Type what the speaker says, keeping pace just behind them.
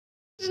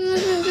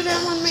And today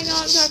I'm gonna make an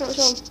taco.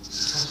 So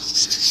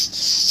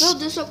fill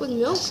this up with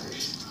milk.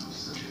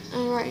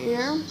 And right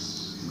here,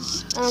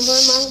 I'm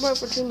putting mine away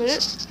for 2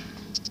 minutes.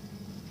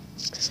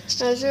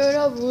 And stir it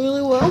up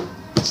really well.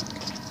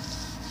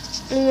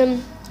 And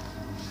then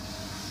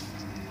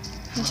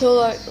until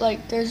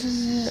like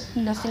there's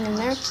nothing in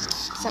there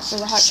except for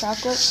the hot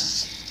chocolate.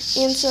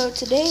 And so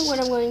today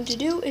what I'm going to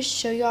do is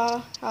show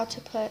y'all how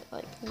to put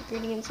like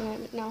ingredients in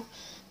it now,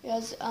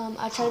 because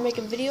I tried to make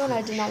a video and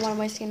I did not want to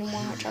waste any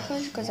more hot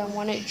chocolate because I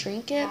want to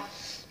drink it.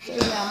 So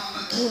yeah,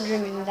 I'm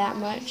drinking that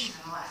much.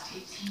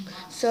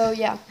 So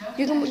yeah,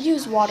 you can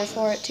use water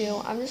for it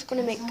too. I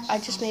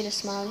just made a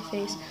smiley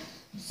face.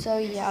 So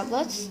yeah,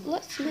 let's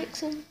make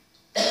some.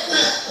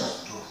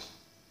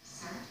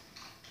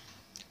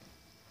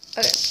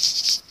 Okay.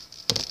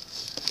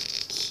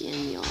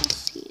 Can y'all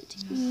see it?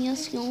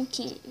 Yes, y'all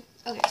can.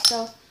 Okay,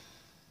 so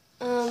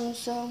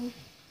I'm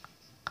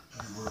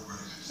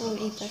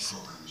gonna eat this.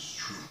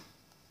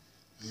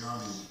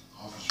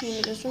 You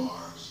eat this one?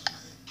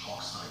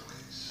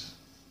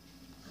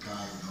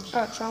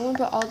 Alright, so I'm gonna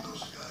put all.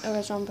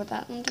 Okay, so I'm gonna put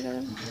that one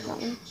together. That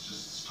one.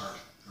 This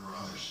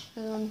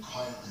one.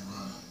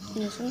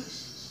 And this one.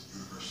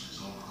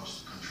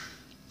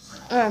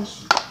 Okay.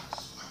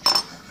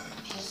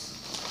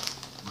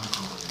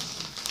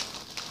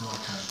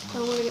 So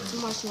I'm gonna get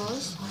some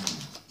marshmallows.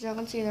 As y'all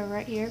can see, they're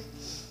right here.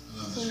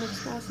 So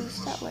mix my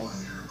things that way.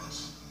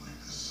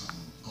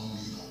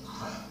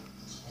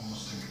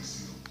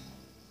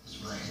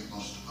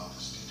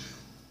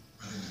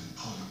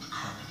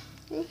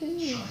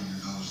 Woohoo!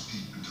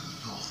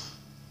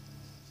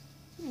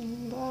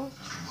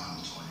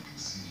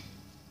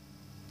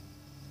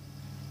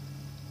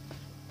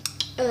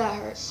 Oh, that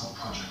hurts.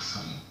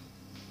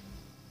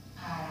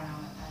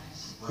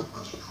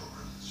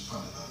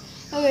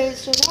 Okay,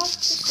 so that's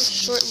just a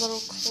short little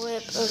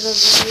clip of the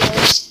video.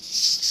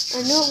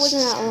 I know it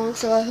wasn't that long,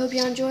 so I hope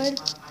you enjoyed.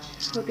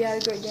 Hope you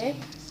had a great day.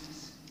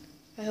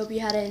 I hope you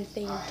had a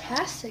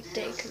fantastic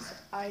day, because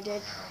I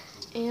did.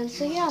 And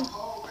so yeah,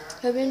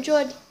 hope you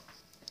enjoyed.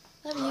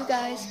 Love you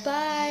guys.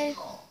 Bye.